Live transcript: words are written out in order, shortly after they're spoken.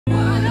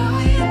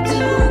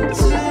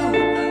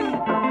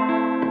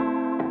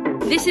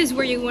this is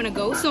where you want to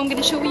go, so I'm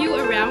gonna show you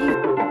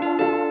around.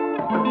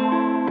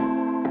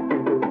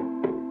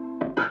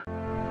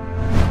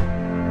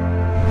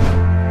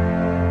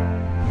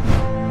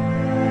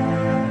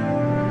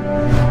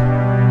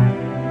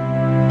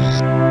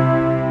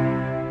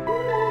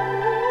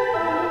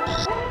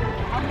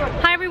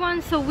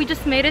 So we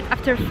just made it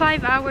after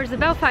 5 hours,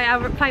 about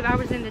 5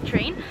 hours in the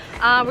train.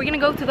 We're gonna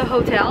go to the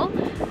hotel,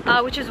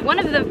 which is one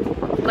of the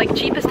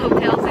cheapest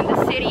hotels in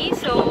the city.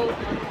 So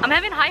I'm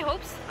having high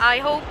hopes. I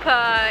hope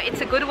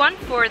it's a good one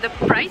for the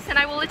price, and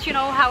I will let you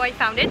know how I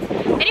found it.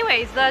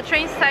 Anyways, the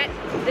train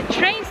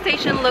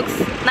station looks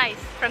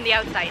nice from the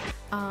outside.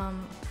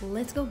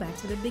 Let's go back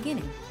to the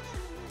beginning.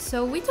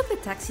 So we took the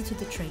taxi to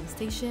the train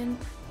station,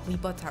 we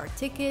bought our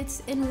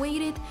tickets and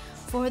waited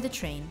for the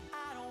train.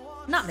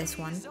 Not this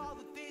one.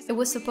 It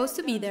was supposed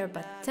to be there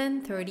by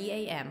 10:30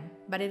 a.m.,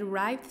 but it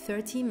arrived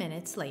 30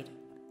 minutes late.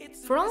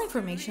 For all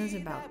information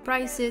about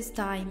prices,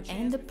 time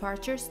and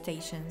departure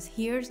stations,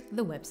 here's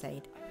the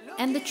website.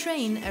 And the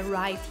train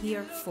arrived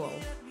here full,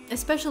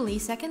 especially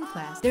second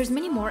class. There's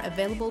many more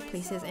available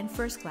places in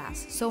first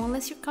class, so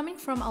unless you're coming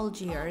from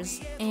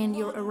Algiers and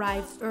you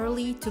arrived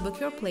early to book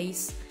your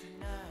place,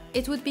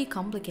 it would be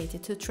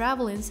complicated to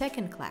travel in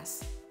second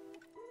class.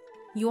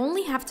 You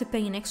only have to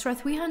pay an extra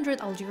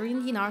 300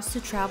 Algerian dinars to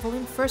travel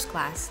in first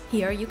class.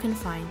 Here you can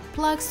find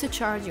plugs to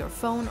charge your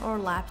phone or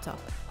laptop.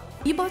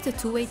 We bought a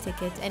two-way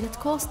ticket and it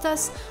cost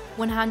us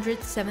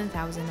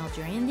 107,000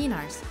 Algerian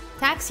dinars.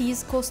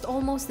 Taxis cost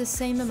almost the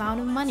same amount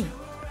of money.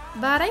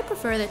 But I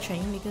prefer the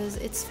train because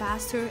it's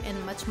faster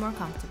and much more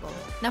comfortable.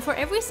 Now for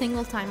every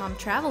single time I'm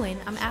traveling,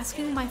 I'm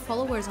asking my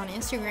followers on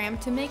Instagram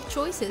to make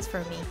choices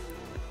for me.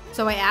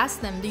 So I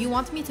asked them, do you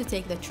want me to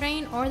take the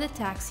train or the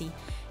taxi?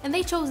 And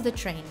they chose the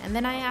train. And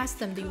then I asked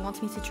them, do you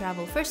want me to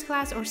travel first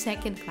class or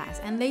second class?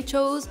 And they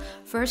chose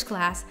first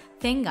class,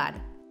 thank God.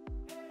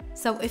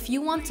 So if you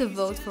want to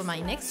vote for my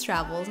next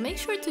travels, make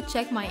sure to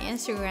check my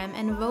Instagram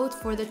and vote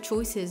for the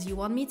choices you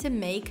want me to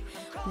make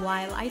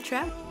while I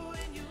travel.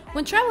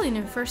 When traveling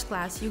in first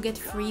class, you get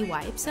free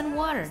wipes and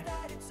water.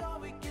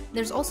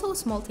 There's also a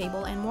small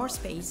table and more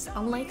space,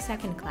 unlike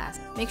second class.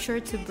 Make sure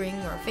to bring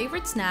your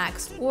favorite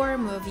snacks or a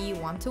movie you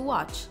want to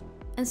watch.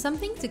 And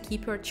something to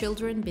keep your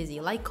children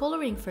busy, like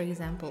coloring for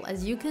example,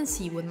 as you can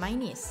see with my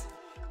niece.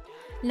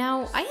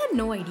 Now, I had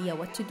no idea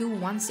what to do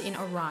once in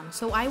Oran,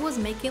 so I was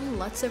making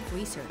lots of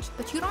research,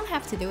 but you don't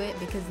have to do it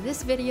because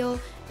this video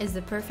is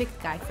the perfect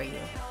guide for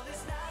you.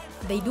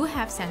 They do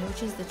have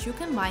sandwiches that you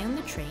can buy on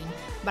the train,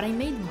 but I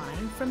made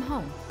mine from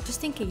home.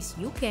 Just in case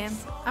you can't,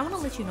 I want to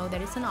let you know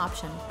that it's an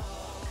option.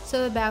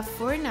 So about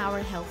 4 hour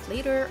health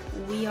later,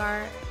 we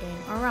are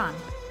in Oran.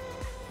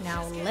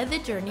 Now let the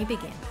journey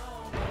begin.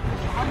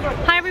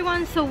 Hi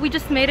everyone, so we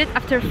just made it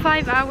after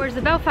 5 hours,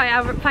 about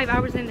 5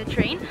 hours in the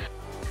train.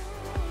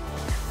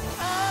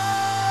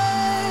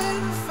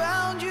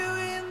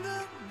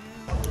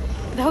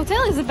 The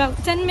hotel is about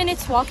 10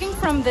 minutes walking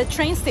from the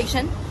train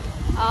station.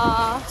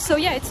 So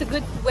yeah, it's a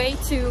good way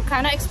to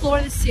kind of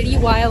explore the city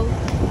while,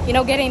 you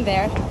know, getting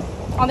there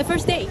on the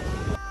first day.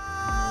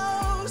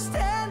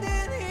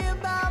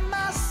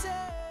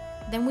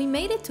 Then we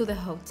made it to the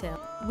hotel.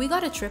 We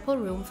got a triple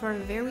room for a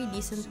very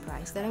decent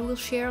price that I will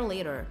share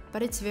later,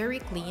 but it's very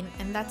clean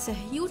and that's a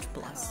huge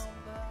plus.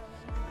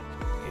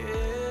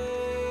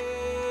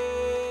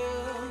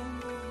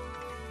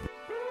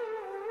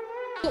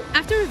 So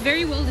after a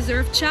very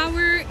well-deserved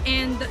shower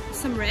and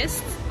some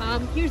rest,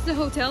 here's the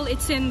hotel.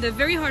 It's in the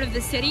very heart of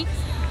the city.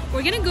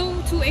 We're gonna go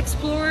to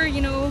explore,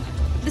 you know,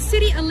 the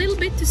city a little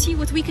bit to see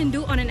what we can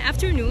do on an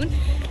afternoon,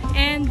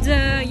 and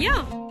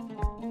yeah.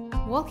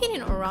 Walking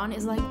in Oran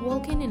is like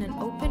walking in an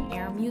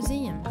open-air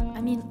museum. I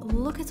mean,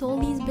 look at all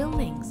these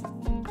buildings.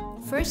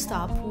 First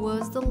stop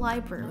was the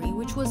library,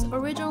 which was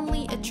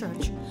originally a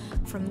church.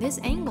 From this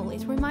angle,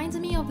 it reminds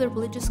me of the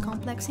religious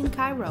complex in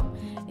Cairo.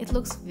 It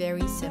looks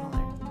very similar.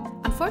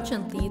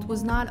 Unfortunately, it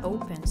was not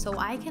open, so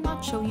I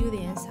cannot show you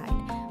the inside,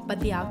 but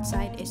the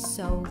outside is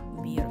so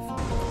beautiful.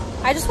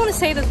 I just want to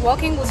say that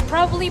walking was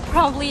probably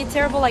a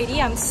terrible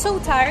idea. I'm so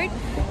tired,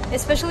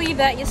 especially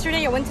that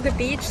yesterday I went to the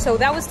beach, so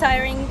that was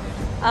tiring.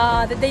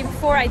 The day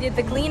before I did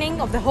the cleaning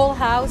of the whole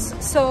house,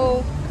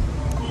 so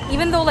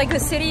even though like the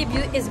city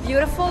is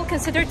beautiful,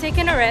 consider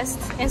taking a rest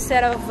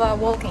instead of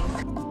walking.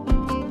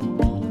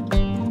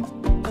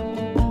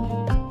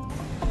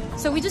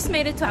 So we just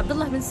made it to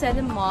Abdullah bin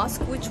Salim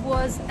Mosque, which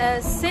was a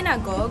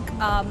synagogue,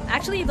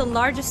 actually the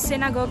largest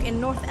synagogue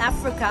in North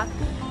Africa,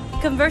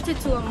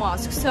 converted to a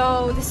mosque.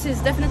 So this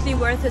is definitely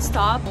worth a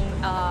stop.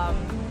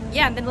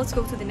 Yeah, and then let's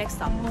go to the next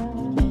stop.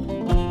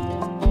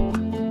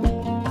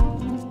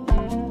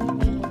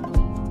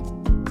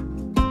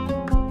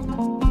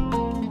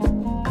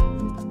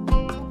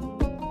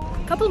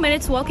 Couple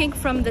minutes walking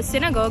from the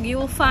synagogue, you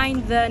will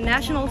find the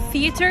National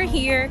Theater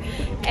here,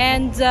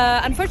 and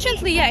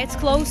unfortunately, yeah, it's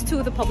closed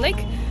to the public.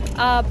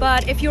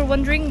 But if you're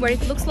wondering what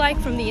it looks like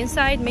from the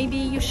inside, maybe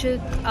you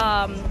should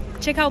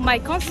check out my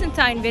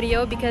Constantine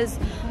video, because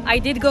I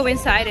did go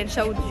inside and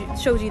showed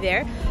you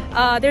there.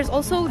 There's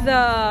also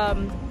the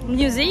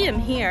museum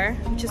here,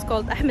 which is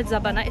called Ahmed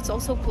Zabana. It's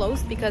also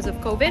closed because of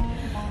COVID.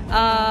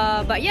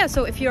 But yeah,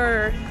 so if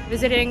you're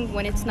visiting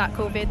when it's not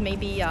COVID,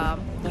 maybe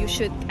you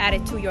should add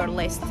it to your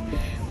list.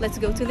 Let's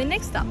go to the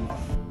next stop.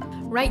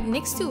 Right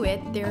next to it,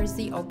 there's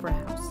the Opera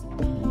House.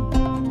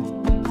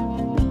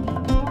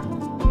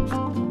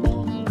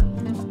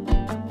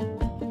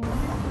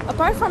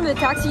 Apart from the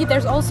taxi,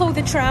 there's also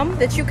the tram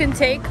that you can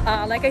take,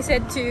 like I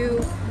said,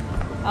 to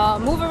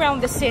move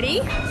around the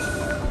city.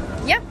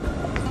 Yeah,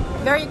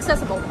 very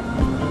accessible.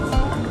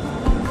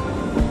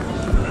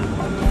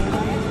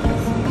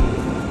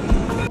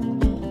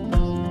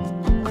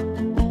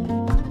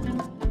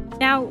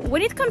 Now,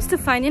 when it comes to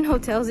finding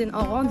hotels in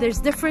Oran, there's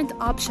different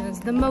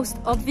options. The most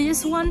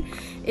obvious one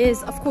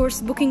is, of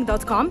course,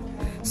 booking.com.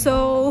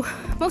 So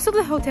most of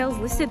the hotels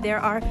listed there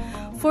are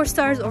 4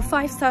 stars or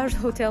 5 stars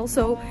hotels,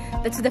 so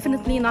that's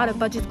definitely not a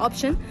budget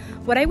option.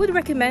 What I would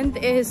recommend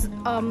is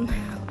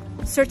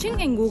searching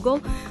in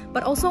Google,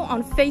 but also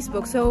on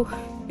Facebook. So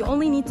you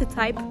only need to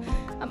type,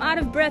 I'm out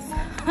of breath,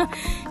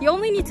 you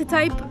only need to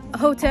type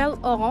Hotel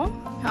Oran,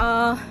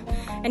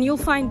 and you'll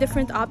find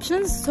different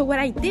options. So what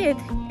I did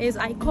is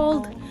I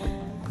called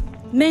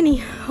many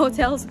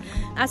hotels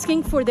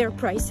asking for their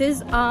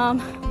prices.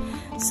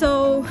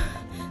 So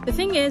the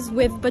thing is,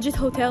 with budget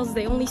hotels,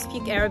 they only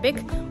speak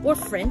Arabic or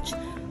French.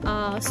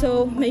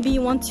 So maybe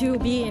you want to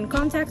be in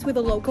contact with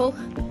a local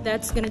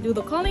that's gonna do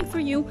the calling for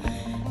you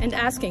and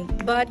asking.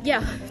 But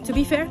yeah, to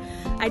be fair,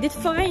 I did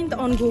find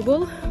on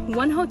Google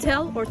 1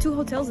 hotel or 2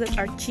 hotels that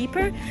are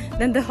cheaper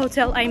than the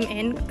hotel I'm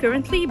in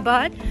currently,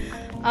 but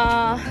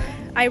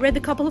I read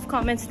a couple of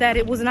comments that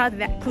it was not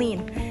that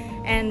clean.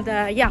 And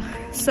yeah,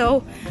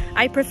 so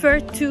I prefer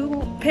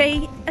to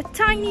pay a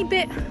tiny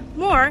bit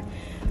more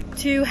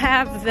to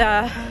have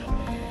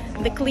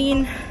the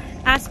clean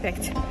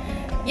aspect.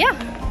 Yeah.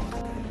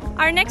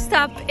 Our next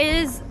stop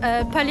is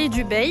Palais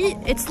du Bey.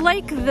 It's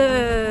like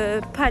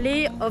the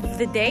Palais of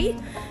the Day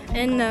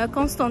in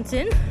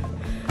Constantine.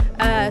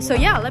 So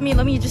yeah, let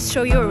me just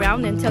show you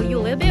around and tell you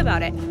a little bit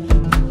about it.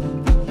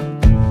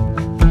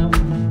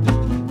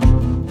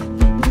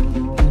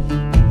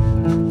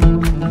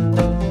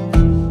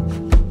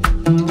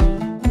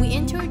 We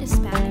entered the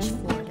Spanish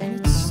fort and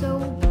it's so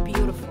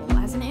beautiful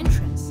as an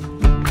entrance.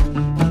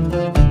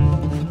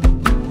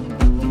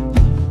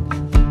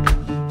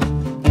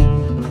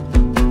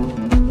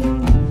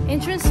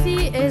 Entrance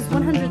fee is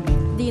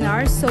 100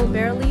 dinars, so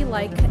barely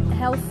like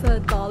half a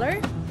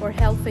dollar or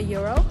half a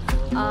euro.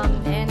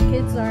 And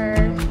kids are,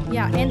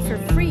 yeah, in for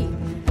free.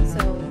 So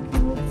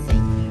let's see.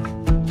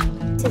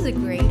 This is a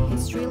great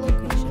history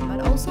location,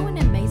 but also an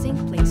amazing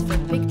place for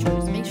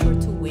pictures. Make sure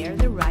to wear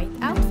the right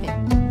outfit.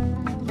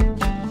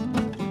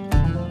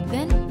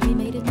 Then we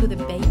made it to the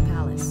Bey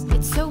Palace.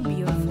 It's so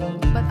beautiful,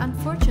 but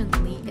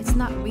unfortunately it's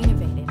not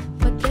renovated,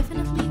 but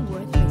definitely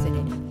worth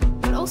visiting.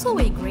 But also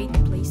a great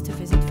place to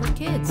visit for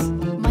kids.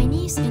 My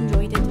niece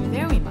enjoyed it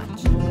very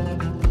much.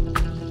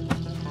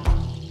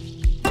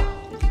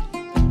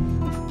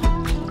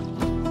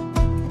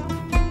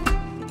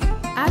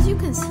 As you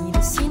can see,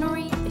 the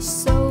scenery is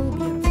so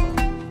beautiful.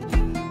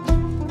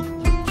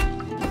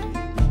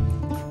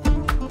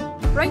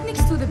 Right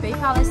next to the Bey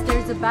Palace,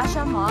 there's a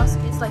Basha Mosque.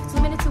 It's like 2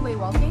 minutes away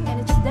walking, and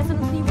it's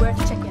definitely worth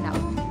checking out.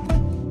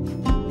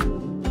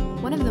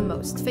 One of the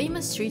most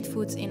famous street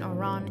foods in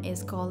Oran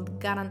is called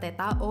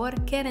garanteta or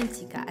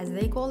kerentika, as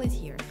they call it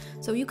here.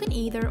 So you can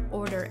either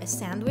order a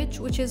sandwich,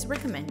 which is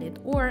recommended,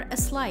 or a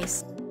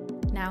slice.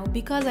 Now,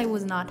 because I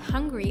was not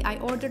hungry, I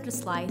ordered a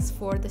slice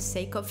for the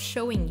sake of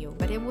showing you,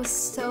 but it was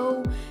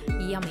so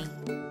yummy.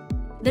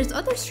 There's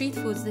other street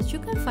foods that you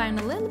can find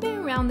a little bit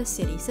around the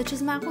city, such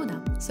as marouda,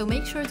 so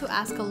make sure to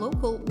ask a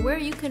local where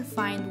you can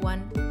find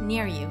one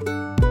near you.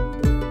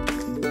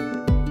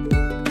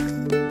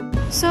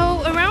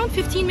 So around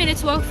 15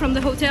 minutes walk from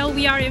the hotel,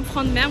 we are in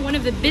Front-Mer, one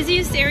of the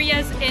busiest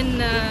areas in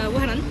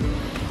Wehran.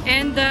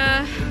 And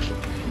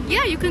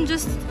yeah, you can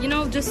just,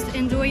 just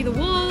enjoy the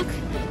walk,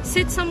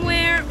 sit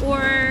somewhere,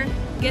 or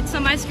get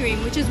some ice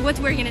cream, which is what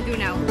we're gonna do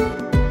now.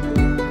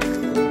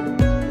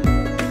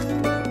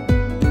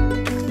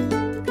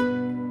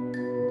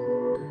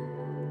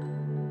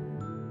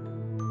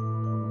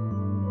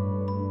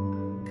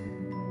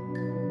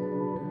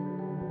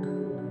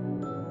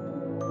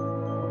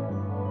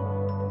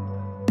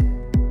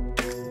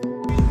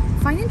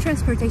 Finding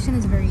transportation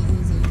is very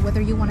easy,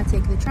 whether you want to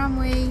take the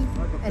tramway,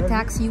 a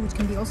taxi, which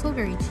can be also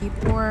very cheap,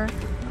 or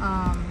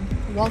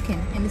walk-in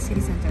the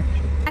city center.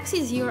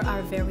 Taxis here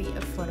are very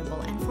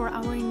affordable, and for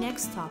our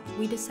next stop,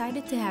 we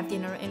decided to have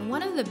dinner in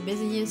one of the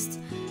busiest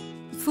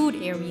food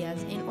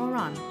areas in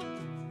Oran.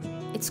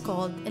 It's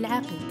called Al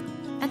Aqid,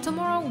 and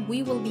tomorrow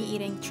we will be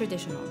eating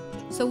traditional.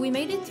 So we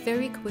made it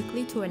very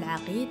quickly to Al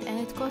Aqid and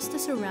it cost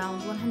us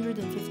around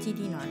 150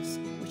 dinars,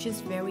 which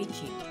is very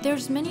cheap.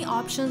 There's many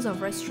options of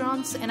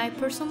restaurants and I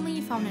personally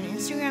found an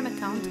Instagram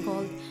account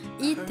called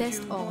Eat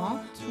Test Oran,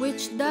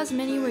 which does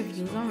many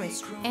reviews on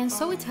restaurants, and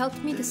so it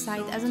helped me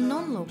decide as a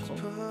non-local.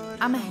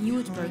 I'm a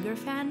huge burger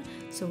fan,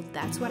 so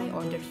that's what I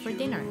ordered for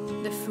dinner.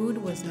 The food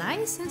was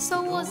nice and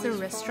so was the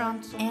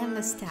restaurant and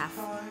the staff.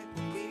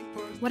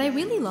 What I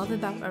really love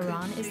about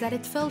Oran is that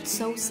it felt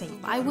so safe.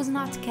 I was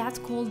not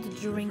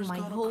catcalled during my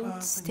whole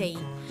stay.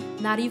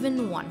 Not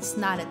even once.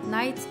 Not at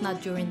night,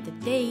 not during the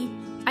day.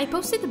 I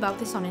posted about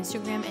this on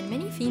Instagram and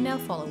many female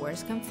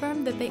followers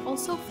confirmed that they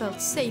also felt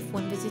safe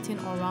when visiting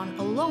Oran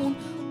alone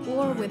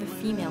or with a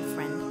female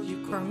friend.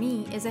 For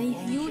me, it's a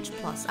huge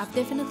plus. I've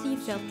definitely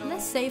felt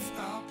less safe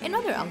in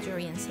other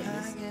Algerian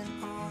cities.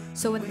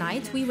 So at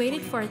night, we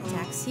waited for a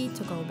taxi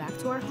to go back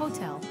to our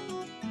hotel.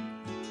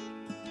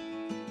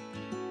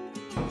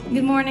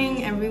 Good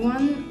morning,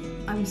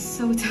 everyone. I'm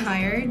so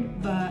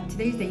tired, but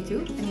today's day 2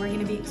 and we're going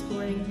to be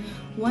exploring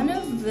one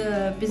of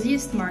the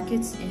busiest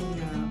markets in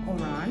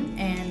Oran.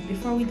 And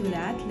before we do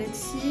that, let's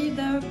see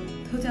the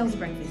hotel's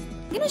breakfast.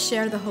 I'm going to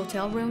share the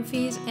hotel room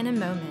fees in a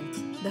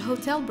moment. The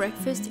hotel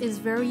breakfast is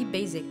very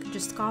basic,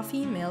 just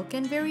coffee, milk,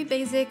 and very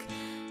basic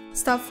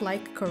stuff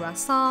like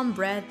croissant,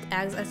 bread,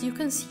 eggs, as you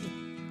can see.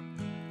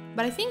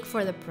 But I think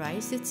for the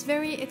price, it's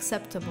very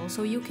acceptable,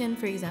 so you can,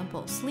 for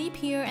example, sleep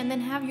here and then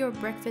have your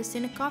breakfast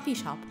in a coffee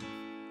shop.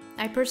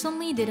 I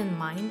personally didn't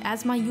mind,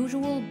 as my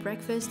usual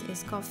breakfast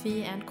is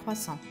coffee and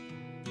croissant.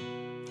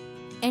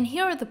 And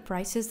here are the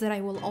prices that I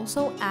will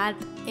also add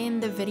in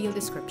the video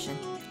description.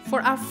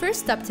 For our first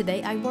step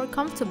today, I wore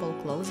comfortable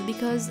clothes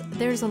because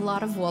there's a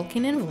lot of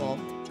walking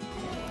involved.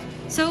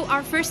 So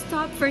our first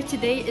stop for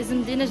today is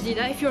in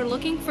Mdina. If you're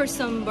looking for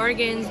some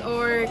bargains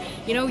or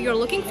you're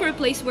looking for a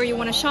place where you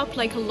want to shop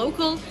like a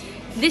local,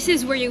 this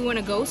is where you want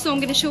to go. So I'm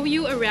going to show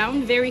you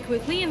around very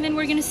quickly and then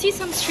we're going to see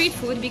some street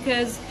food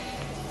because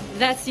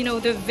that's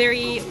the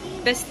very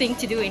best thing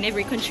to do in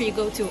every country you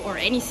go to or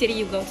any city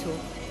you go to,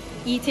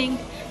 eating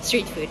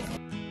street food.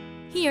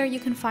 Here you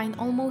can find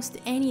almost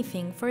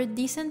anything for a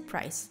decent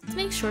price.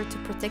 Make sure to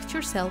protect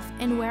yourself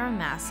and wear a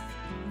mask.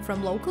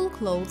 From local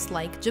clothes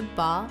like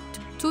jibba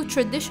to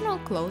traditional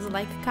clothes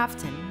like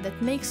kaftan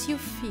that makes you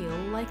feel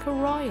like a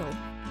royal.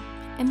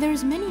 And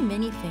there's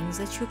many things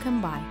that you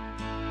can buy.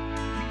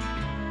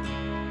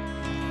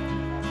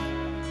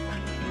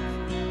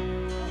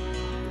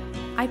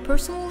 I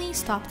personally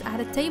stopped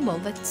at a table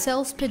that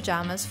sells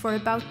pajamas for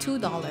about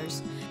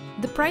 $2.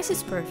 The price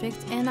is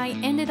perfect and I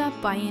ended up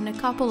buying a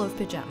couple of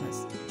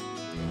pajamas.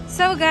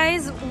 So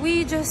guys,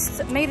 we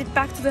just made it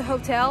back to the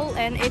hotel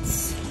and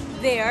it's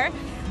there.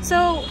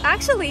 So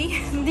actually,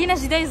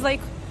 Mdina is like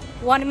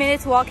 1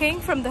 minute walking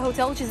from the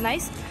hotel, which is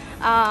nice.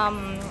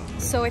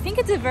 So I think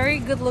it's a very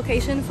good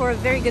location for a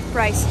very good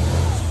price.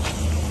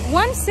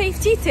 One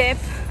safety tip,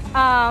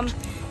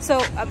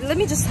 let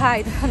me just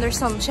hide under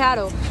some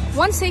shadow.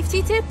 One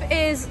safety tip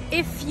is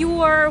if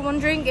you are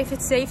wondering if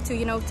it's safe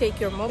to, take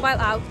your mobile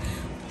out.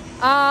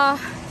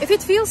 If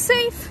it feels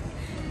safe,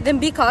 then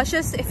be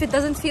cautious. If it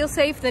doesn't feel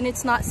safe, then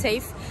it's not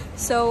safe.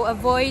 So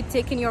avoid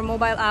taking your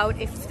mobile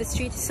out if the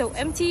street is so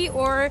empty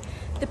or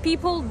the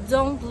people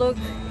don't look,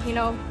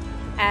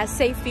 as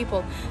safe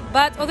people.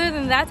 But other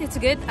than that, it's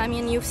good. I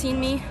mean, you've seen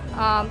me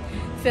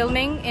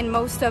filming in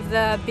most of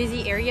the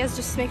busy areas.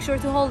 Just make sure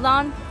to hold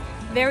on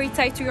very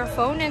tight to your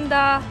phone and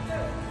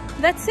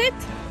that's it.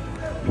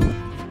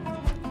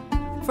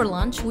 For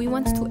lunch, we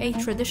went to a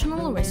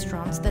traditional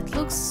restaurant that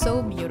looks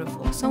so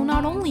beautiful. So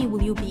not only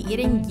will you be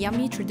eating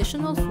yummy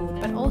traditional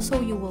food, but also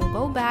you will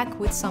go back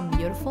with some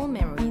beautiful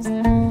memories.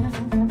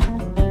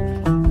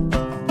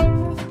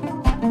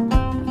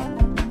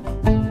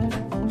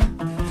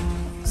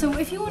 So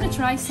if you want to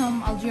try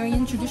some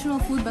Algerian traditional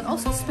food, but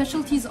also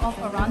specialties of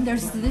Oran,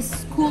 there's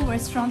this cool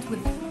restaurant with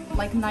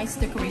like nice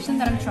decoration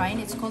that I'm trying.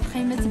 It's called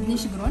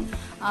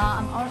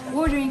I'm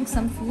ordering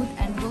some food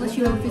and we'll let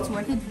you know if it's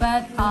worth it,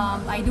 but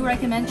I do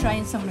recommend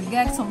trying some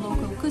regek, some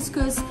local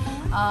couscous.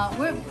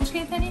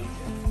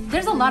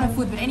 There's a lot of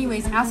food, but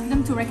anyways, ask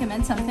them to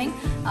recommend something,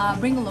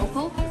 bring a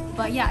local.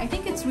 But yeah, I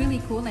think it's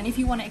really cool, and if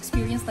you want to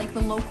experience like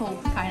the local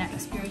kind of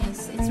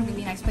experience, it's a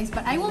really nice place.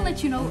 But I will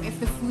let you know if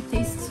the food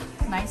tastes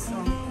nice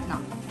or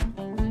not.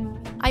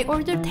 I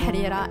ordered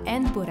harira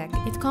and burek.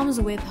 It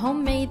comes with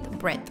homemade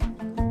bread.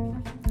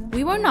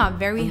 We were not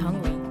very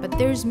hungry, but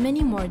there's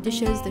many more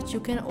dishes that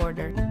you can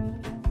order.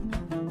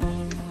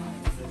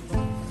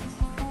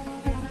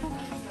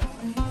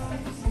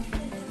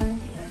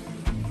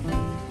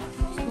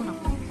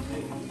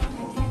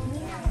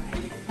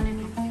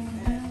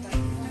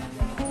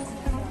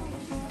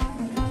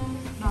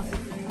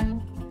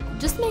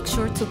 Just make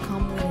sure to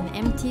come with an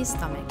empty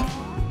stomach.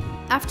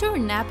 After a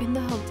nap in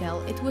the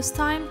hotel, it was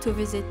time to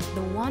visit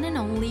the one and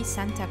only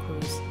Santa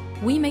Cruz.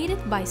 We made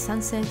it by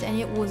sunset and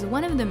it was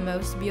one of the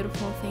most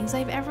beautiful things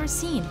I've ever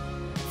seen.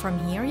 From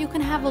here you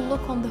can have a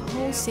look on the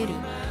whole city,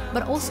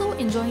 but also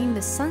enjoying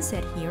the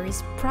sunset here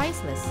is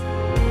priceless.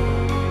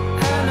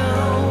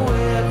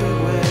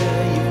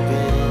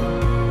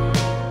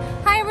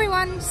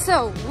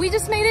 So we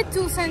just made it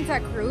to Santa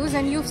Cruz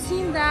and you've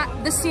seen that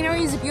the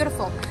scenery is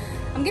beautiful.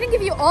 I'm gonna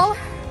give you all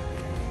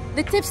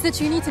the tips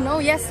that you need to know,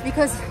 yes,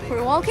 because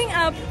we're walking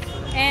up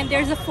and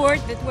there's a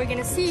fort that we're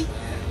gonna see,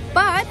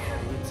 but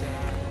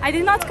I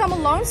did not come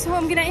alone, so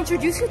I'm gonna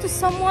introduce you to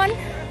someone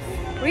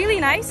really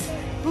nice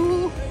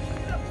who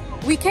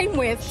we came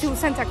with to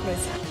Santa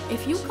Cruz.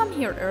 If you come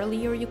here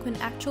earlier, you can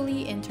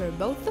actually enter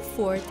both the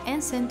fort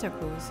and Santa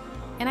Cruz,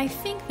 and I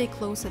think they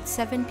close at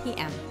 7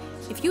 p.m.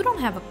 If you don't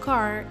have a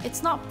car,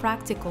 it's not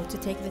practical to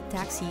take the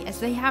taxi as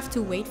they have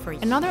to wait for you.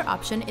 Another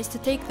option is to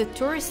take the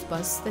tourist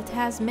bus that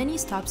has many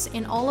stops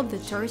in all of the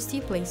touristy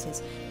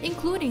places,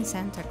 including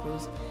Santa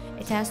Cruz.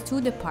 It has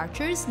 2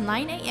 departures,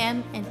 9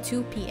 a.m. and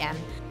 2 p.m.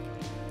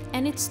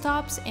 and it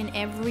stops in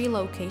every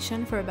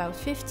location for about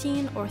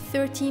 15 or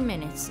 30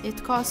 minutes.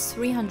 It costs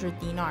 300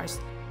 dinars.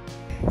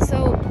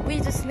 So we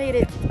just made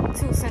it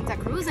to Santa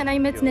Cruz and I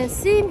met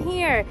Nassim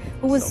here,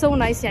 who was so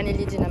nice يعني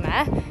اللي جينا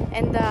معاه.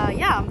 And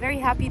yeah, I'm very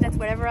happy that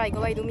wherever I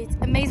go I do meet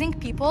amazing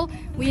people.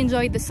 We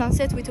enjoyed the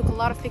sunset, we took a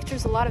lot of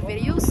pictures, a lot of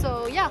videos,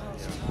 so yeah,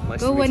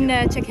 go and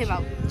check him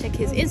out, check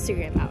his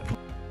Instagram out.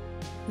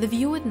 The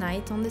view at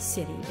night on the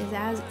city is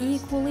as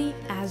equally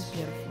as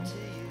beautiful.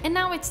 And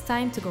now it's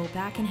time to go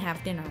back and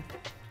have dinner.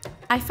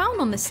 I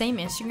found on the same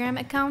Instagram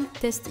account,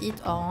 touristy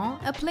Oran,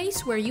 a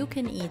place where you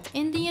can eat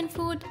Indian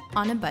food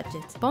on a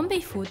budget. Bombay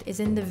food is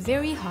in the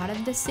very heart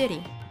of the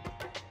city.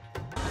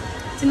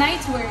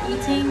 Tonight we're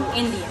eating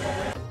Indian.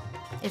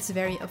 It's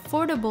very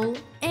affordable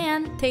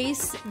and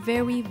tastes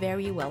very,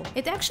 very well.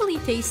 It actually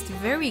tastes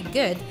very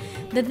good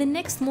that the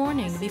next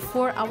morning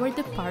before our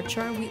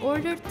departure, we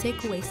ordered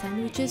takeaway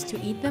sandwiches to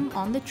eat them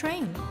on the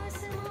train.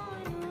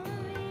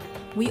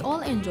 We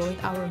all enjoyed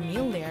our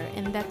meal there,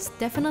 and that's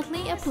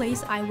definitely a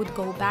place I would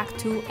go back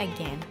to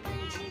again.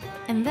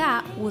 And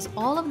that was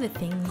all of the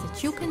things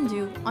that you can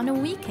do on a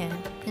weekend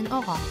in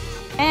Oran.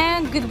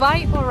 And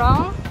goodbye,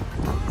 Oran.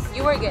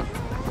 You were good.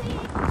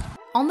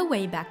 On the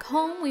way back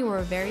home, we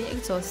were very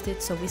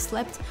exhausted, so we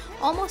slept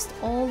almost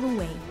all the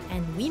way,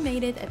 and we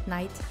made it at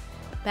night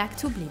back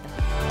to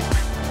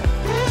Blida.